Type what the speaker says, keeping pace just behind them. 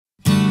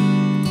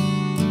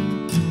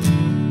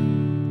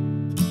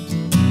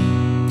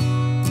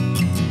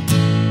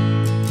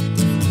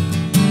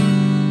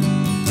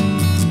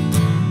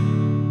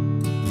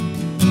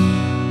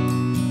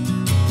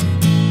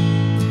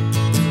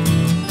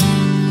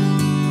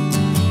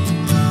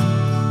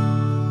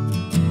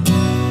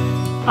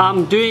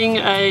I'm doing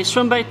a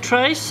swimbait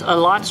trace, a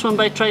light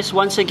swimbait trace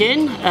once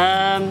again.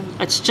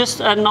 It's just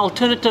an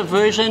alternative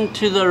version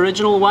to the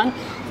original one,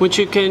 which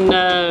you can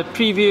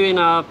preview in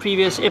our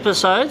previous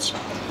episodes,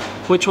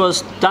 which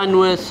was done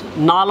with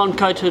nylon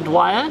coated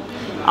wire.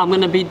 I'm going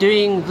to be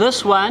doing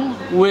this one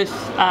with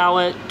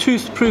our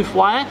tooth-proof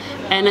wire,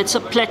 and it's a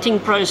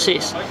plaiting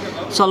process.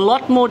 It's a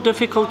lot more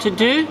difficult to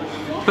do,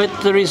 but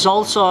the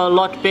results are a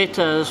lot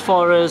better as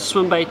far as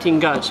swim baiting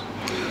goes.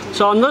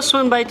 So on this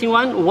swim baiting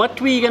one,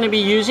 what we're going to be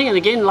using, and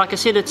again, like I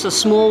said, it's a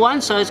small one,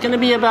 so it's going to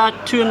be about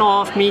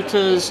 2.5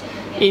 meters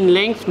in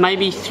length,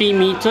 maybe 3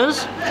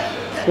 meters.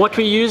 What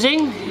we're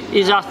using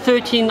is our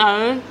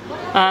 13-0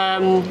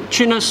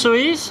 tuna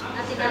soys.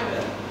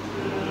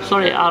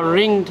 Sorry, our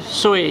ringed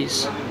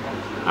soys.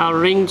 Our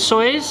ringed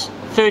soys,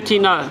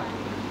 13-0.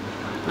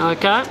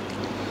 Okay.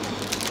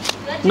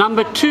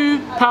 Number 2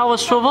 power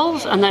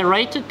swivels, and they're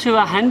rated to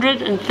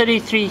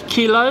 133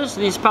 kilos,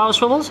 these power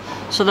swivels,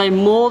 so they're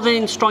more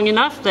than strong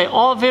enough. They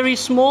are very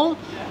small,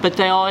 but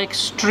they are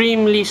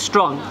extremely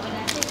strong.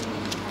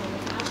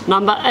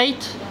 Number 8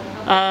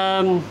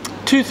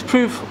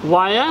 tooth-proof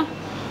wire,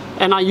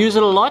 and I use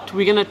it a lot.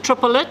 We're going to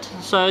triple it,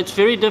 so it's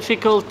very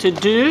difficult to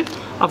do.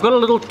 I've got a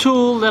little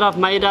tool that I've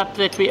made up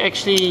that we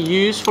actually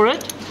use for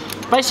it.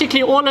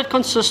 Basically all it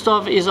consists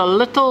of is a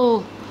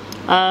little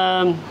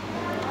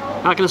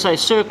how can I say,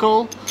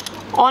 circle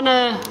on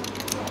a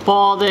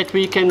bar that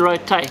we can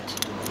rotate.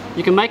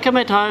 You can make them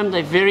at home,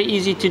 they're very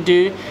easy to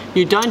do.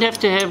 You don't have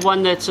to have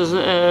one that's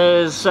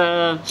as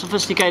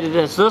sophisticated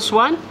as this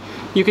one.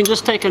 You can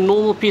just take a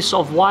normal piece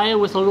of wire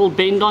with a little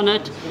bend on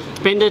it,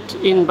 bend it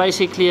in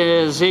basically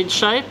a Z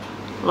shape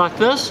like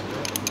this,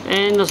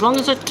 and as long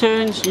as it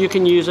turns you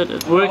can use it.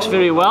 It works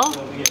very well.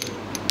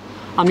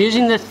 I'm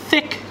using the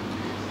thick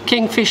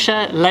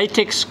Kingfisher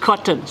latex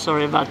cotton,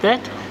 sorry about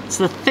that. It's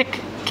the thick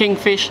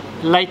Kingfish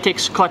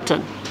latex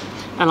cotton,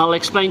 and I'll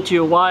explain to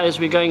you why as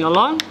we're going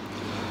along.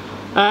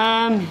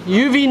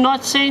 UV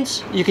knot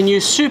sense, you can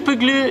use super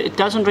glue, it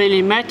doesn't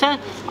really matter.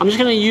 I'm just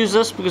going to use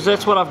this because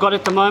that's what I've got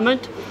at the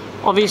moment.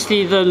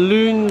 Obviously the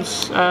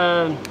loons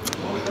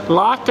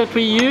light that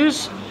we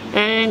use,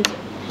 and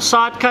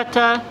side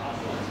cutter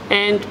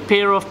and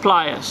pair of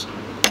pliers.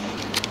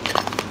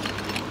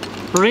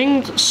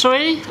 Ringed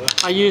soy,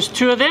 I use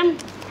 2 of them,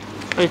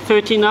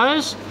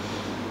 13-0s.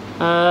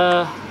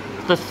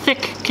 The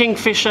thick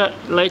Kingfisher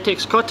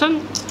latex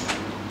cotton.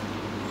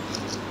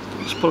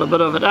 Just pull a bit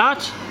of it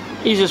out.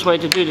 Easiest way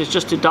to do it is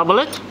just to double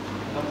it.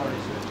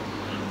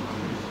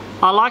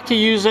 I like to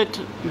use it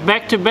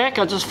back to back.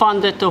 I just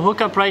find that the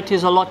hookup rate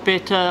is a lot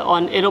better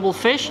on edible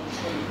fish.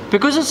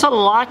 Because it's a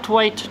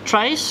lightweight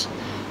trace,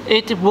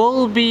 it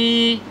will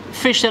be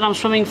fish that I'm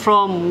swimming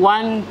from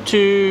 1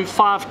 to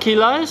 5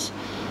 kilos.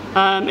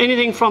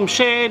 Anything from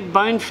shad,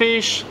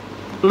 bonefish,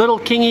 little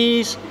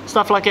kingies,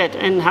 stuff like that.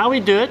 And how we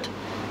do it,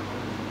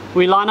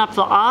 we line up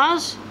the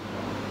eyes,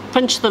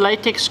 pinch the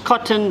latex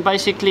cotton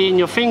basically in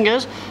your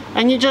fingers,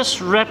 and you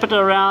just wrap it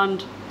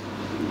around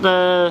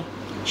the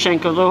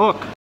shank of the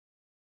hook.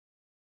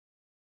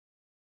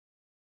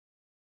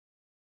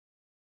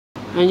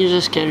 And you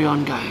just carry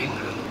on going.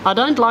 I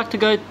don't like to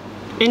go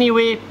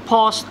anywhere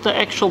past the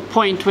actual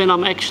point when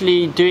I'm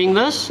actually doing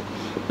this.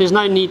 There's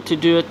no need to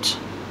do it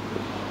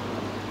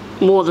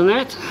more than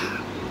that.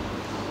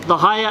 The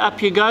higher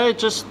up you go,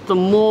 just the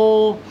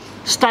more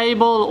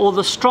stable or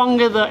the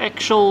stronger the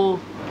actual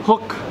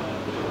hook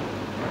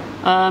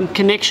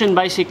connection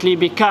basically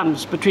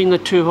becomes between the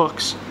 2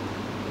 hooks.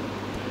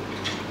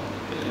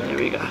 There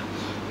we go.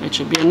 That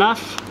should be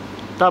enough.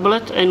 Double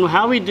it, and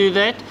how we do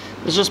that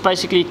is just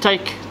basically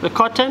take the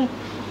cotton,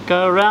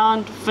 go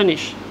around,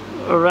 finish,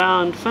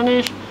 around,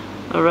 finish,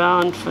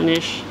 around,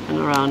 finish, and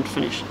around,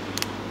 finish.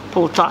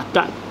 Pull tight,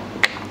 done.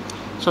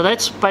 So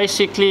that's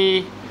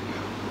basically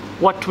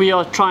what we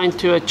are trying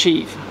to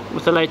achieve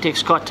with the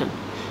latex cotton.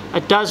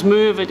 It does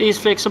move, it is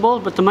flexible,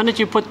 but the minute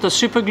you put the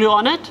super glue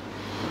on it,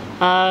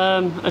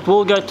 it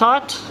will go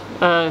tight,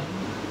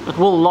 it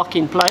will lock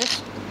in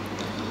place.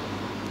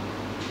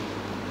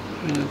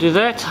 I'm going to do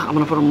that. I'm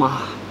going to put on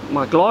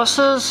my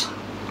glasses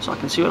so I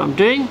can see what I'm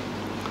doing.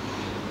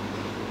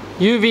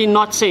 UV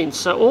knot sense.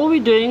 So all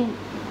we're doing,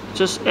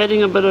 just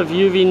adding a bit of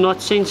UV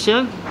knot sense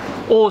here,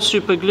 or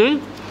super glue.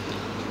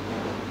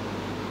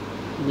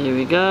 There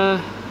we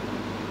go.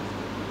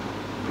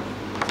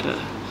 Okay.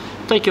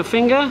 Take your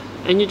finger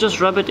and you just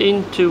rub it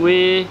into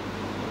where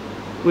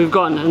we've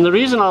gone, and the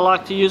reason I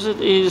like to use it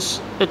is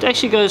it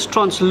actually goes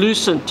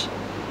translucent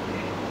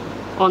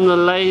on the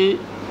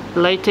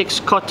latex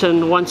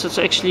cotton once it's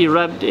actually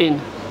rubbed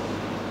in.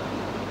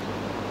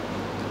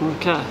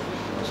 Okay,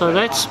 so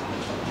that's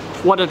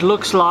what it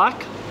looks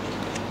like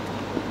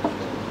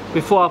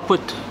before I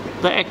put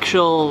the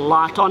actual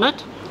light on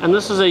it, and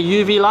this is a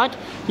UV light.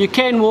 You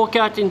can walk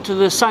out into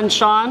the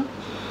sunshine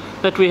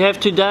that we have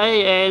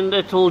today and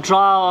it will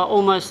dry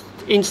almost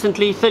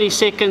instantly, 30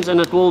 seconds, and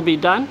it will be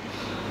done.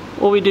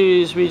 All we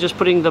do is we're just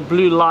putting the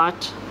blue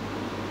light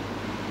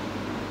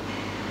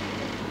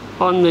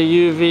on the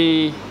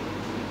UV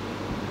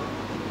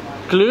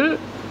glue,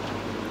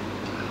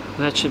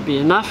 That should be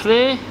enough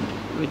there.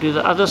 We do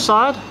the other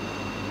side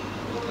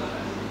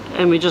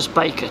and we just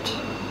bake it.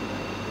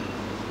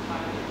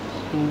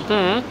 And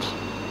that,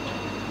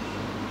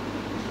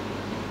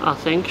 I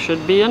think,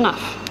 should be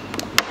enough.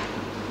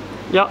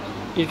 Yeah,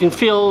 you can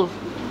feel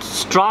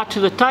it's dry to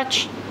the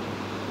touch.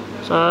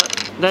 So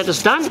that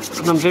is done,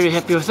 and I'm very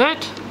happy with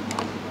that.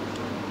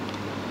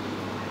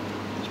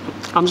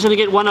 I'm just going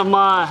to get one of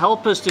my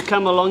helpers to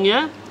come along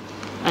here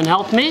and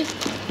help me.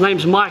 His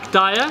name's Mike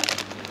Dyer.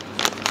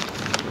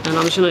 And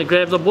I'm just going to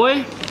grab the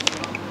boy.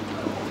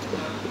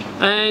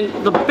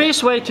 And the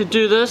best way to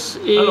do this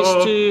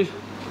is to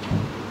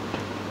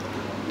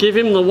give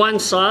him the one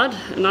side,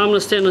 and I'm going to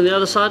stand on the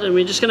other side, and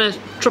we're just going to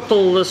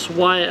triple this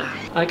wire.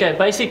 Okay,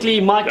 basically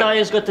Mike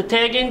Dyer's got the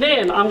tag in there,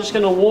 and I'm just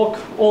going to walk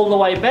all the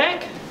way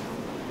back,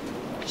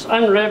 just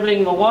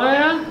unraveling the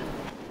wire.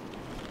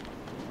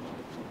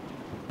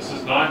 This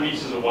is 9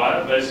 meters of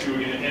wire. Basically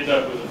we're going to end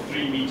up with a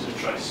 3-meter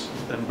trace.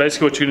 And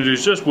basically what you're going to do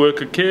is just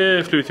work it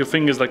carefully with your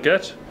fingers like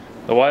that.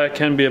 The wire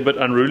can be a bit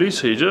unruly,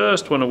 so you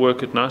just want to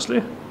work it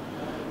nicely.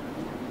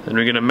 And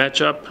we're going to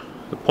match up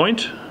the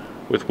point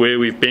with where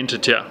we've bent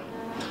it here.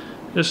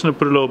 Just going to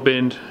put a little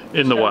bend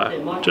in the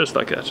wire, just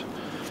like that.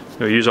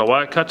 We'll use our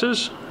wire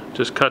cutters,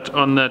 just cut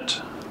on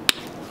that,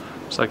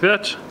 just like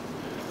that.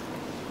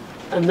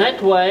 And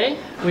that way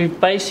we've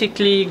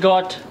basically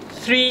got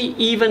 3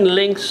 even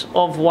lengths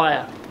of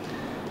wire.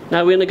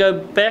 Now we're going to go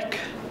back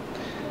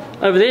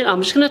over there.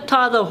 I'm just going to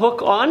tie the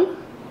hook on,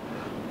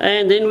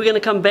 and then we're going to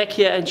come back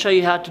here and show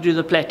you how to do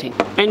the plaiting.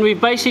 And we've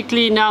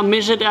basically now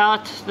measured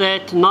out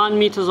that 9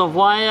 meters of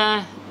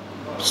wire,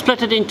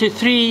 split it into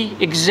 3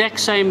 exact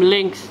same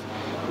length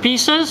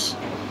pieces,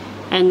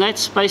 and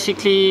that's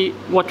basically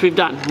what we've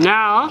done.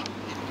 Now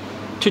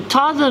to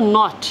tie the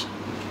knot,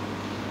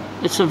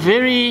 it's a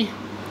very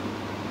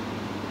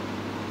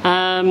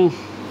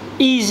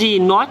easy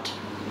knot,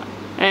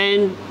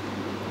 and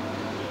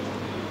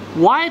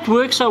why it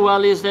works so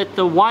well is that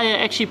the wire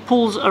actually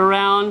pulls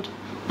around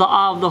the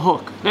eye of the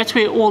hook. That's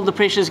where all the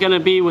pressure is going to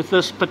be with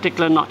this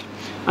particular knot.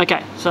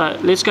 Okay, so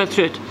let's go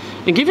through it.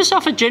 And give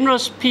yourself a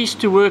generous piece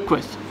to work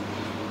with.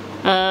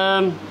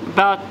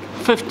 About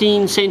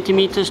 15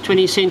 centimeters,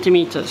 20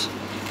 centimeters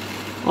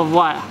of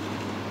wire.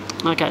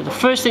 Okay, the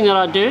first thing that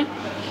I do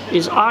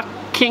is I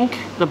kink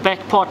the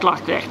back part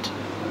like that.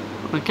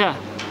 Okay,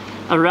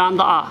 around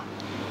the eye.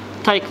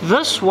 Take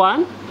this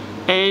one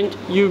and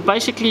you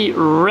basically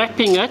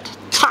wrapping it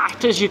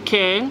tight as you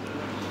can,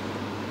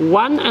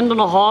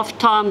 1.5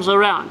 times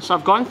around. So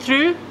I've gone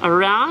through,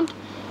 around,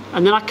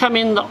 and then I come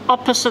in the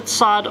opposite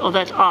side of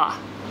that eye.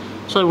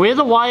 So where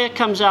the wire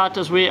comes out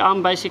is where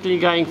I'm basically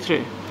going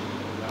through.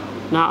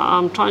 Now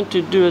I'm trying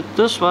to do it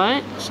this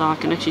way so I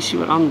can actually see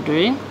what I'm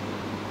doing.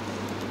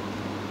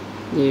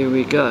 There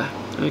we go.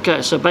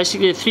 Okay, so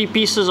basically the 3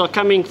 pieces are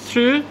coming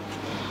through,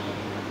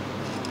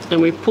 and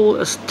we pull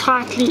as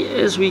tightly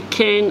as we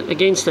can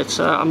against it.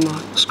 So I'm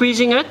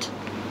squeezing it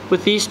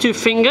with these 2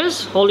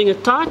 fingers, holding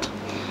it tight,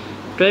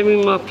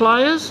 grabbing my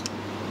pliers,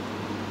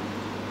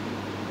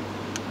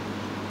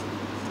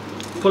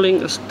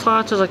 pulling as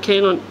tight as I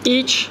can on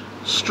each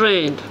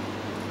strand.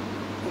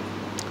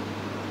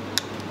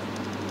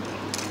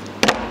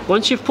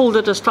 Once you've pulled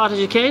it as tight as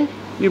you can,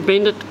 you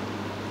bend it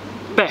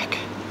back.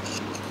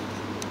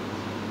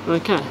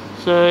 Okay,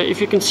 so if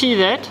you can see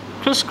that,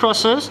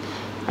 crisscrosses,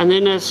 and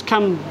then it's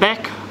come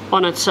back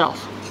on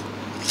itself.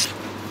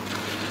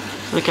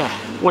 Okay,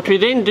 what we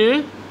then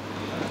do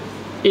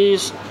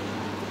is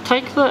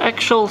take the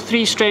actual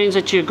 3 strands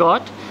that you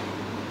got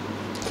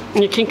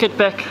and you kink it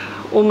back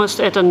almost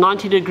at a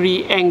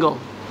 90-degree angle.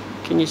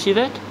 Can you see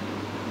that?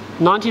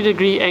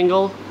 90-degree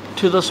angle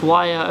to this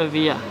wire over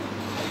here.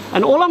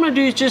 And all I'm going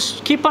to do is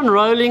just keep on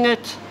rolling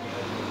it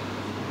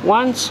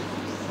once,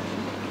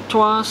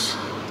 twice,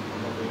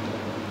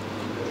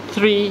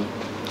 3,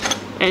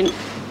 and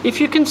if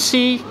you can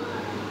see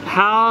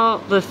how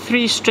the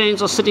 3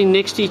 strands are sitting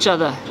next to each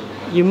other,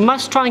 you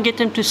must try and get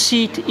them to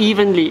seat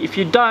evenly. If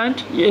you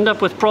don't, you end up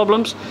with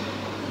problems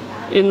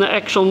in the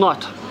actual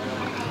knot.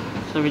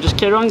 So we just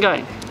carry on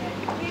going.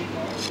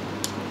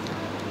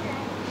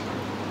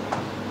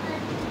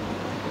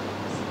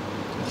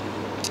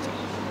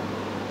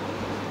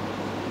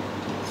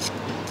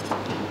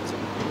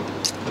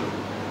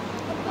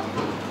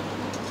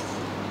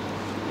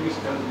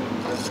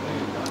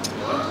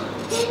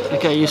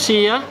 Okay, you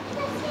see here,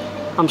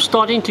 I'm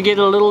starting to get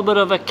a little bit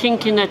of a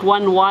kink in that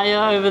one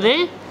wire over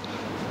there,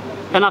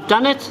 and I've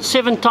done it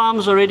 7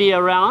 times already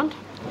around.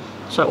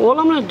 So all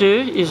I'm going to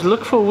do is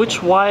look for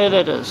which wire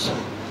that is,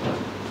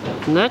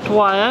 and that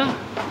wire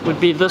would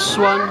be this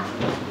one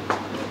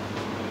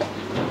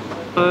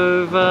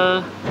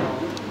over,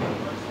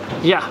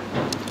 yeah,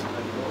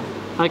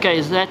 okay,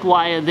 is that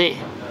wire there.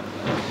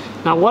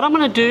 Now what I'm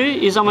going to do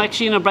is I'm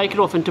actually going to break it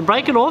off, and to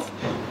break it off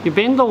you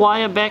bend the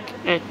wire back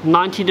at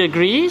 90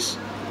 degrees.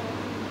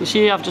 You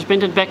see I've just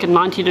bent it back at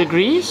 90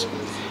 degrees,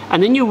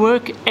 and then you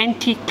work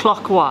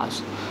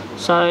anti-clockwise.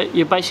 So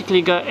you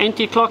basically go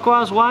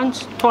anti-clockwise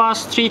once,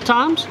 twice, 3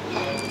 times,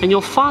 and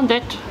you'll find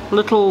that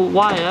little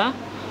wire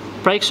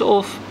breaks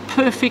off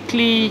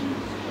perfectly,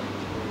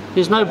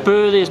 there's no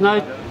burr, there's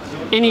no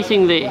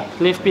anything there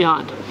left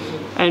behind.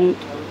 And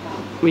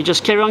we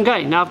just carry on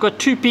going. Now I've got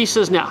 2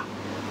 pieces now.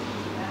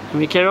 And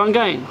we carry on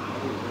going.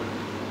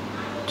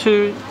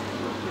 2,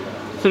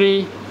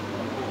 3,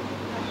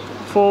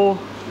 4,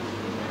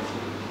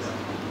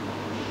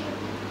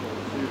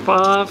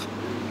 5,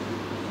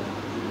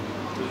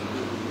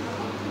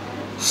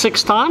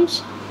 6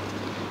 times,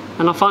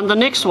 and I find the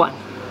next one,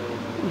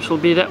 which will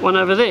be that one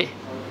over there.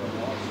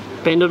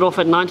 Bend it off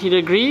at 90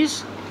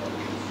 degrees.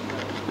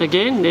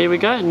 Again, there we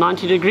go,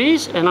 90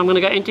 degrees, and I'm going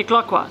to go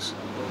anti-clockwise.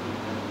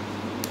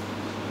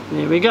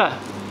 There we go.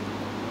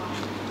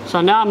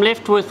 So now I'm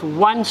left with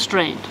 1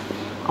 strand.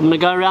 I'm going to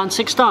go around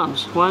 6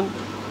 times. 1,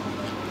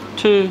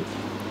 2,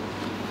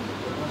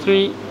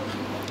 3,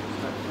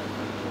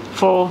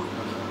 4,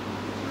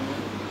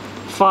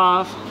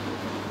 5,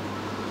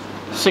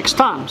 6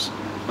 times.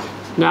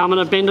 Now I'm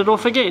going to bend it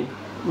off again,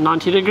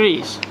 90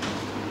 degrees.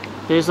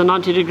 There's the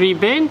 90 degree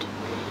bend,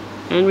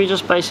 and we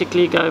just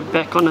basically go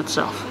back on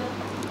itself.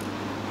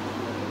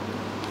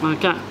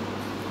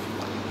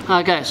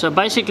 Okay, so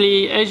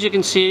basically, as you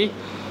can see,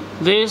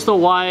 there's the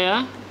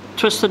wire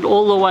twisted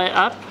all the way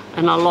up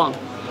and along.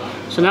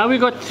 So now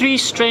we've got 3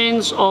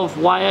 strands of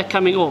wire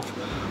coming off.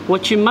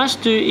 What you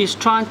must do is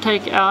try and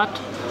take out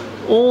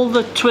all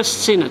the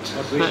twists in it.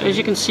 So as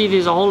you can see,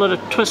 there's a whole lot of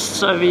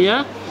twists over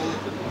here,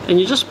 and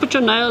you just put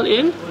your nail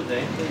in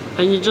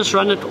and you just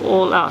run it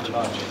all out.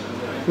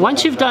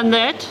 Once you've done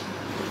that,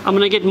 I'm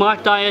going to get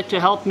Mike Dyer to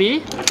help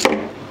me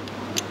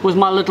with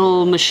my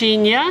little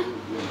machine here,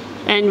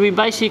 and we're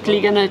basically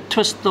going to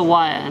twist the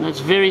wire, and it's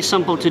very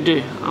simple to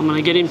do. I'm going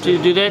to get him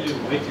to do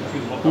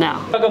that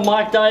now. I've got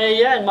Mike Dyer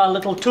here and my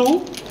little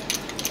tool.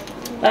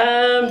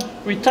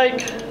 We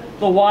take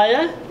the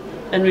wire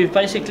and we've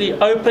basically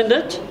opened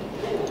it.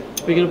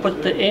 We're going to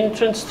put the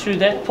entrance through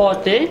that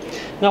part there.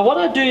 Now what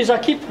I do is I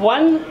keep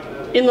one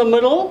in the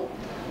middle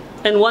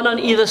and one on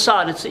either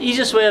side. It's the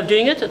easiest way of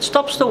doing it. It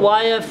stops the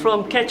wire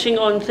from catching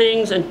on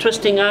things and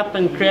twisting up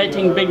and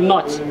creating big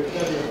knots.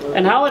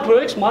 And how it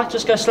works, Mike,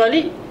 just go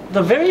slowly.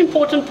 The very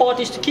important part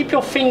is to keep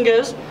your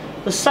fingers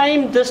the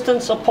same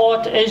distance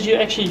apart as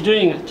you're actually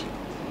doing it.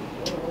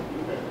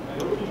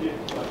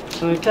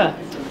 Okay.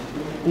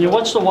 And you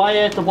watch the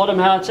wire at the bottom,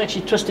 how it's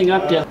actually twisting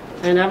up here.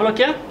 And have a look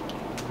here.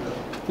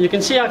 You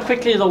can see how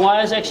quickly the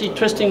wire is actually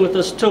twisting with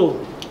this tool.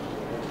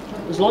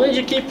 As long as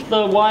you keep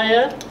the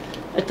wire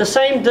at the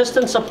same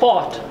distance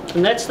apart,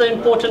 and that's the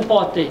important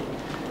part there.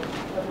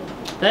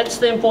 That's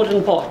the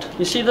important part.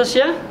 You see this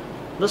here?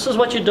 This is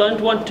what you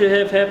don't want to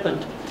have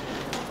happened.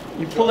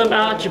 You pull them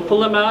out,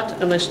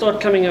 and they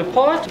start coming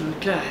apart.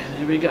 Okay,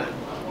 there we go.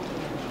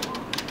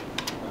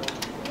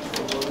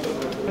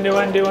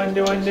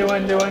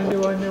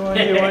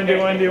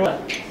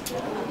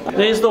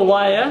 There's the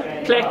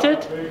wire,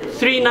 plaited,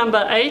 3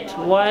 number 8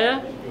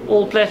 wire,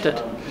 all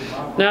plaited.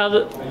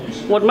 Now,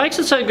 what makes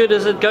it so good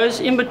is it goes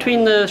in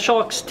between the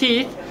shark's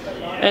teeth,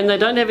 and they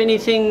don't have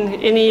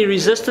any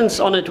resistance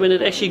on it when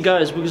it actually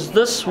goes, because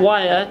this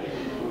wire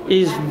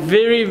is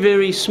very,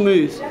 very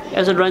smooth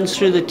as it runs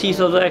through the teeth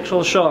of the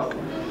actual shark,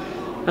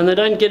 and they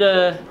don't get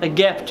a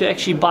gap to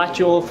actually bite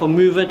you off or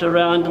move it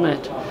around and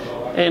that.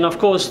 And of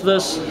course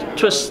this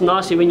twists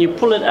nicely when you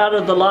pull it out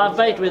of the live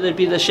bait, whether it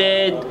be the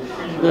shad,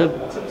 the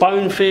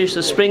bonefish,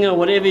 the springer,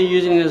 whatever you're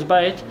using as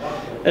bait.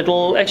 It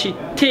will actually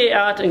tear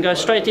out and go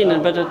straight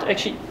in, but it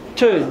actually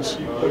turns.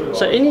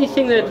 So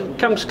anything that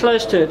comes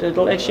close to it, it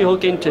will actually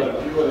hook into.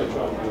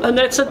 And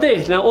that's it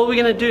there. Now all we're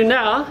going to do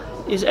now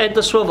is add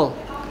the swivel.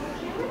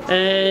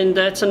 And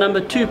that's a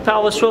number 2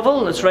 power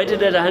swivel. It's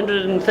rated at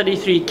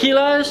 133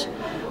 kilos.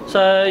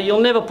 So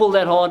you'll never pull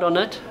that hard on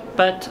it.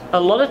 But a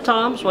lot of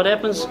times what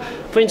happens,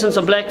 for instance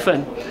a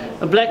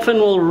blackfin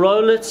will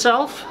roll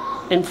itself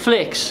and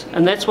flex,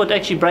 and that's what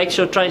actually breaks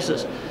your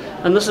traces.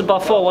 And this is by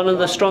far one of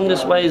the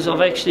strongest ways of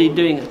actually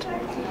doing it,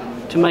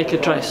 to make a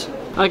trace.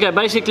 Okay,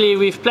 basically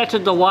we've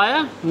plaited the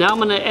wire. Now I'm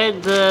going to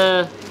add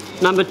the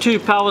number 2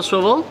 power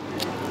swivel.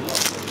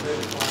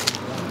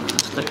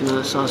 Just taking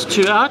the size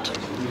 2 out.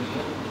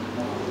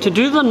 To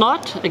do the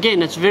knot,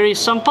 again it's very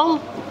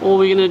simple. All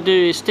we're going to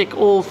do is stick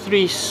all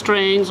 3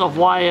 strands of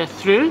wire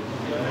through.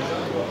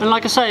 And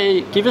like I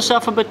say, give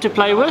yourself a bit to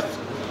play with.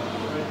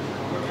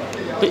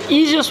 The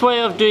easiest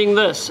way of doing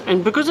this,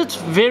 and because it's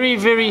very,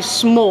 very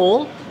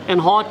small and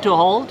hard to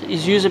hold,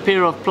 is use a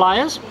pair of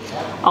pliers.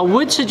 I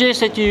would suggest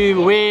that you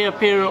wear a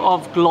pair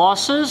of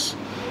glasses,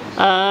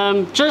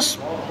 just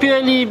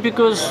purely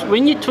because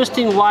when you're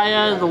twisting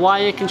wire, the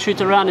wire can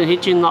shoot around and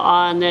hit you in the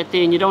eye and that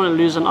there, and you don't want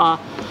to lose an eye.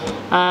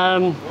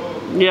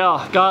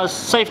 Yeah, guys,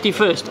 safety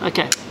first.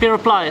 Okay, pair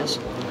of pliers.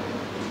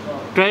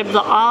 Grab the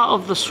eye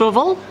of the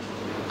swivel,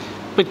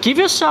 but give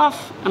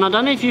yourself, and I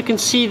don't know if you can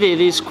see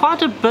there's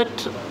quite a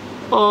bit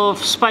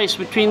of space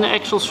between the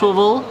actual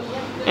swivel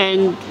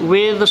and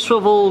where the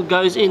swivel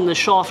goes in, the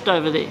shaft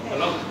over there.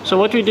 So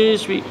what we do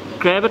is we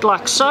grab it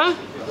like so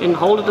and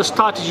hold it as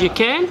tight as you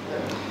can.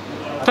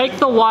 Take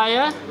the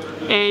wire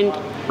and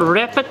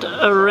wrap it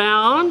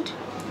around.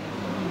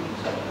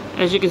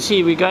 As you can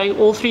see, we're going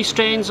all 3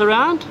 strands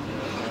around.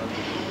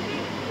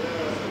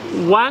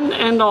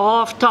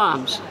 1.5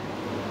 times.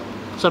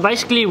 So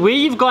basically where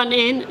you've gone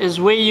in is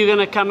where you're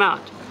going to come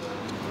out.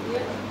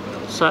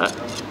 So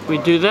we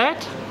do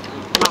that.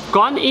 I've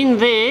gone in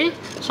there,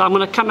 so I'm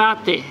going to come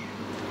out there.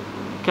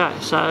 Okay,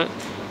 so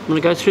I'm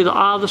going to go through the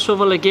eye of the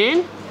swivel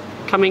again,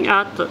 coming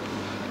out the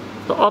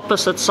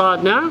opposite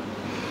side now,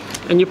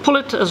 and you pull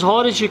it as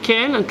hard as you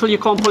can until you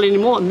can't pull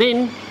anymore, and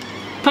then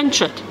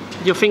pinch it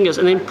with your fingers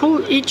and then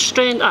pull each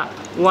strand up.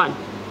 1,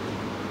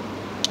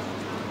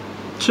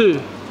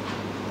 2,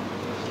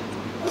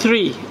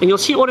 3, and you'll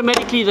see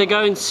automatically they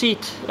go and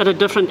seat at a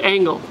different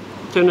angle.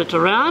 Turn it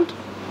around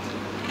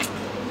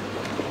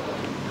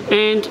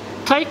and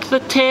take the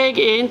tag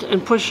end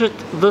and push it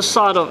this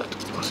side of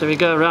it. So we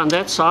go around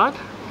that side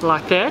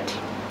like that,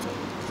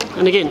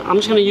 and again I'm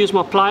just going to use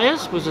my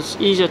pliers because it's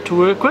easier to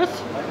work with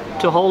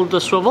to hold the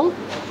swivel,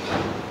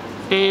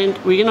 and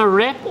we're going to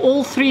wrap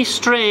all 3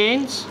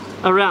 strands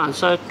around.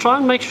 So try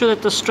and make sure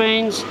that the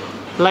strands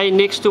lay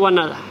next to one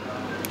another,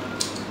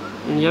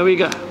 and here we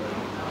go,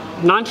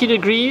 90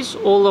 degrees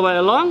all the way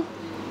along.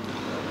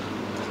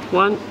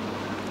 1,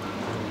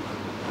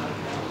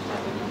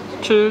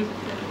 2,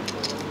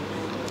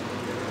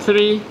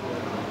 3,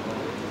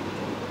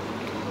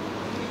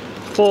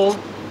 4,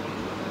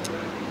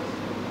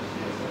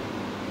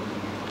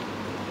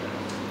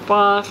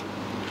 5,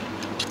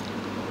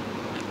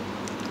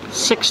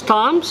 6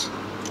 times.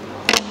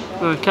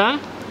 Okay,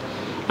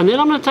 and then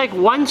I'm going to take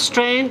one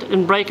strand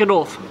and break it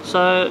off.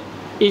 So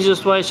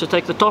easiest way is to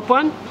take the top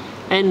one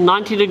and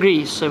 90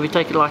 degrees. So we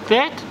take it like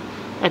that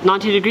at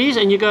 90 degrees,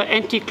 and you go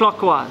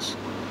anti-clockwise.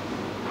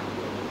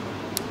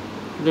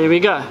 There we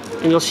go,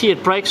 and you'll see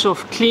it breaks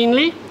off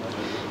cleanly.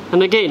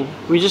 And again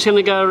we're just going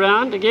to go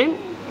around again.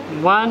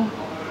 1,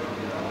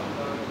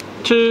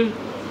 2,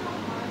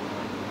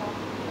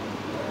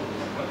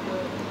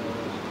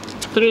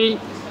 3,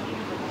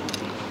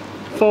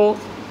 4,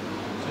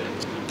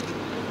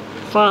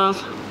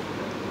 5,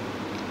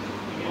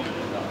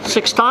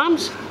 6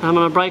 times. I'm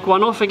going to break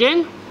one off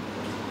again,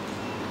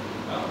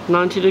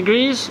 90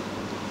 degrees,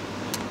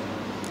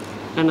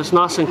 and it's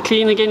nice and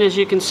clean again, as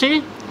you can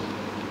see,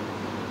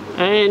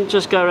 and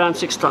just go around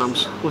 6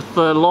 times with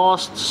the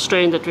last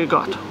strand that we've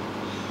got.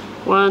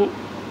 1,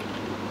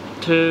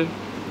 2,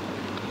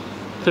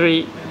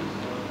 3,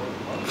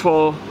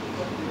 4,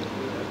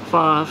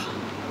 5,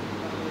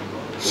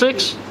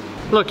 6.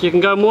 Look, you can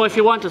go more if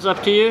you want, it's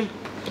up to you.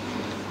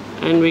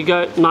 And we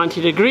go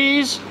 90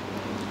 degrees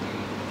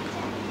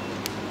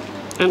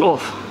and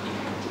off.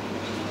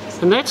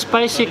 And that's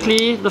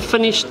basically the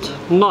finished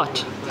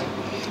knot.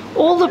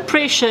 All the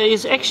pressure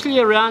is actually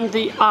around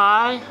the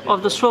eye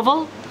of the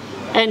swivel,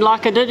 and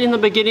like I did in the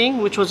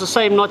beginning, which was the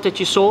same knot that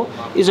you saw,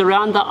 is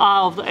around the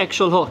eye of the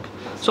actual hook.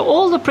 So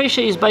all the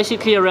pressure is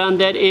basically around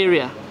that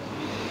area.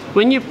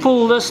 When you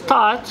pull this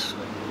tight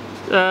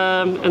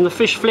and the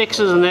fish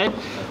flexes and that,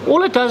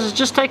 all it does is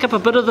just take up a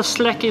bit of the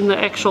slack in the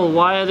actual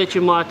wire that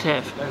you might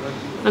have.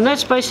 And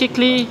that's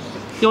basically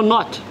your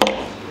knot.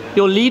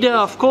 Your leader,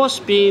 of course,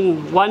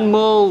 being 1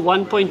 mil,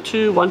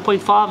 1.2,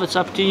 1.5, it's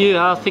up to you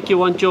how thick you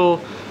want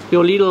your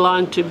leader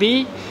line to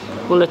be.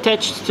 We'll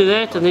attach to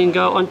that and then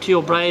go onto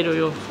your braid or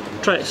your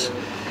trace.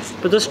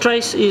 But this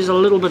trace is a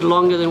little bit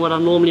longer than what I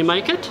normally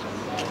make it.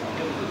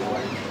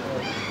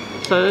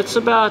 So it's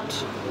about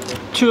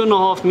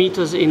 2.5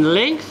 meters in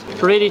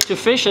length, ready to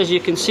fish. As you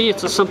can see,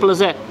 it's as simple as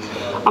that.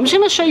 I'm just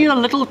going to show you a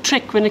little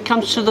trick when it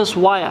comes to this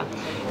wire.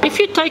 If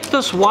you take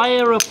this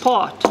wire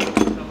apart,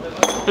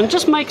 and it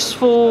just makes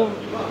for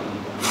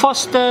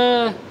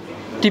faster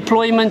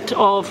deployment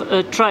of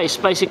a trace,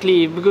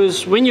 basically,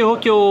 because when you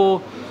hook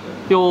your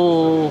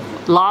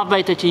live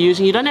bait that you're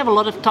using, you don't have a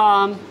lot of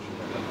time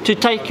to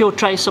take your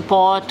trace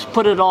apart,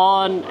 put it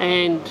on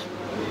and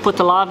put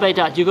the live bait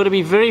out. You've got to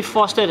be very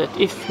fast at it,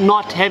 if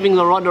not having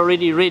the rod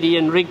already ready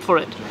and rigged for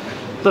it.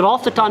 But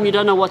half the time you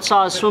don't know what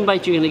size swim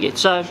bait you're going to get.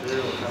 So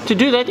to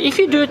do that, if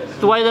you do it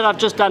the way that I've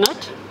just done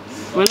it,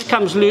 when it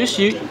comes loose,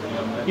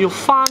 you'll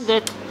find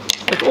that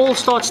it all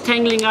starts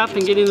tangling up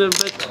and getting a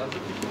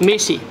bit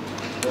messy.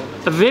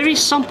 A very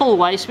simple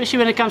way, especially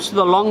when it comes to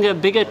the longer,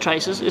 bigger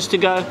traces, is to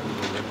go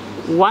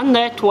one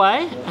that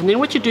way, and then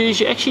what you do is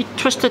you actually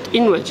twist it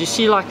inwards. You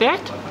see, like that,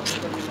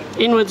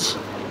 inwards,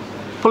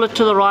 pull it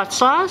to the right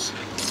size,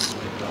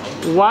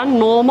 one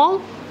normal,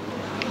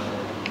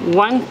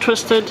 one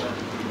twisted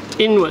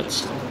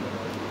inwards.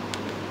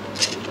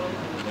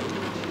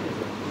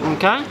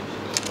 Okay,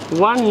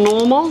 one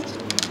normal,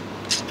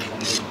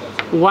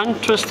 one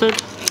twisted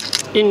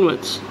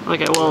inwards.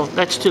 Okay, well,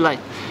 that's too late.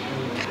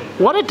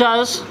 What it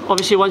does,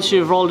 obviously once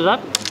you've rolled it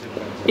up,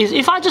 is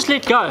if I just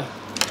let go,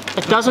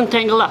 it doesn't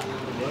tangle up.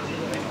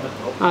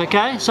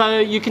 Okay, so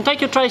you can take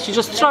your trace, you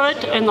just throw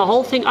it and the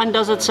whole thing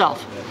undoes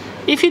itself.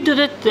 If you did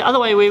it the other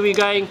way, where we're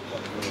going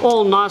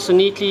all nice and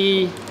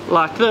neatly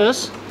like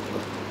this,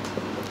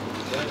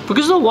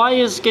 because the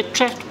wires get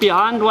trapped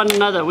behind one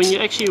another when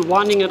you're actually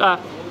winding it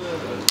up,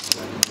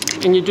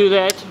 and you do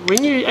that,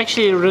 when you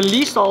actually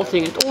release the whole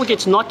thing, it all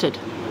gets knotted.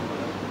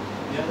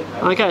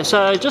 Okay,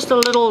 so just a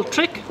little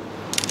trick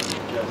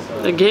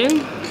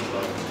again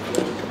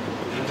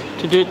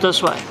to do it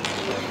this way.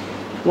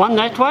 One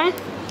that way,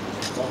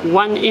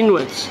 one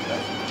inwards.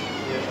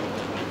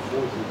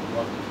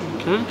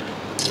 Okay.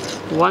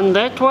 One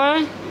that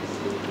way,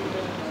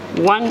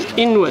 one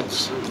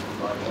inwards.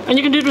 And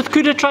you can do it with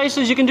cutter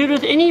traces, you can do it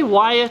with any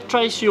wire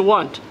trace you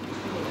want.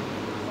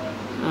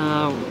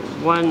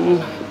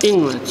 One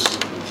inwards,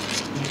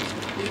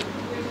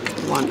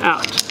 one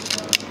out.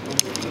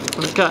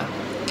 Okay.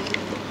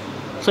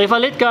 So if I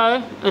let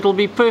go, it'll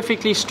be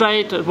perfectly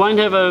straight, it won't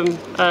have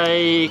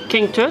a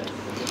kink to it.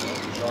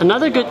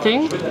 Another good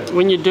thing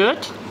when you do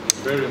it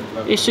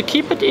is to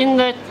keep it in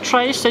that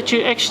trace that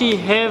you actually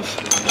have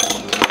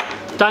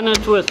done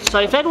it with. So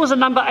if that was a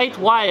number 8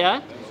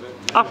 wire,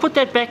 I'll put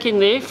that back in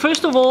there.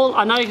 First of all,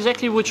 I know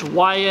exactly which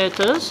wire it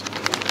is.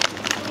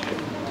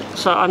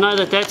 So I know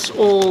that that's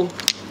all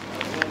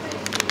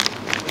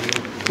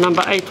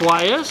number 8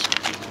 wires.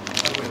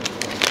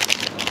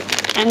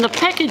 And the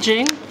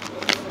packaging,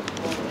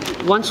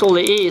 once all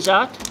the air is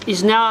out,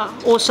 is now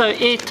also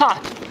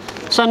airtight.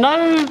 So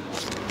no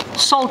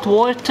salt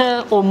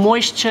water or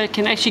moisture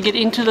can actually get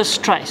into this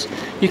trace.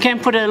 You can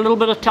put a little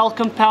bit of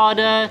talcum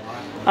powder,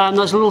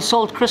 those little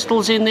salt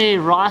crystals in there,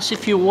 rice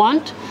if you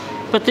want.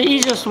 But the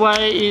easiest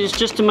way is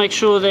just to make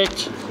sure that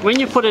when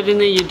you put it in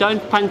there, you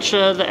don't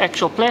puncture the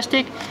actual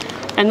plastic.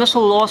 And this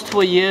will last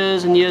for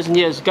years and years and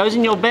years. It goes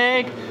in your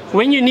bag.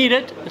 When you need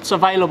it, it's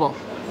available.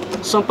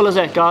 Simple as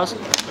that, guys.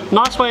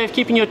 Nice way of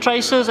keeping your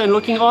traces and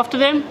looking after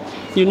them.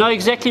 You know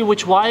exactly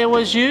which wire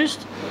was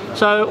used.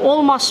 So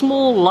all my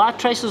small light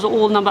traces are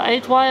all number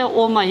 8 wire.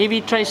 All my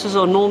heavy traces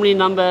are normally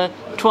number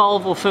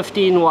 12 or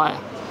 15 wire.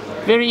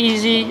 Very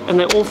easy, and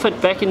they all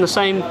fit back in the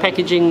same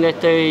packaging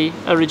that they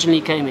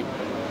originally came in.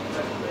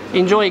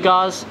 Enjoy,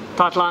 guys.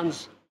 Tight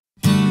lines.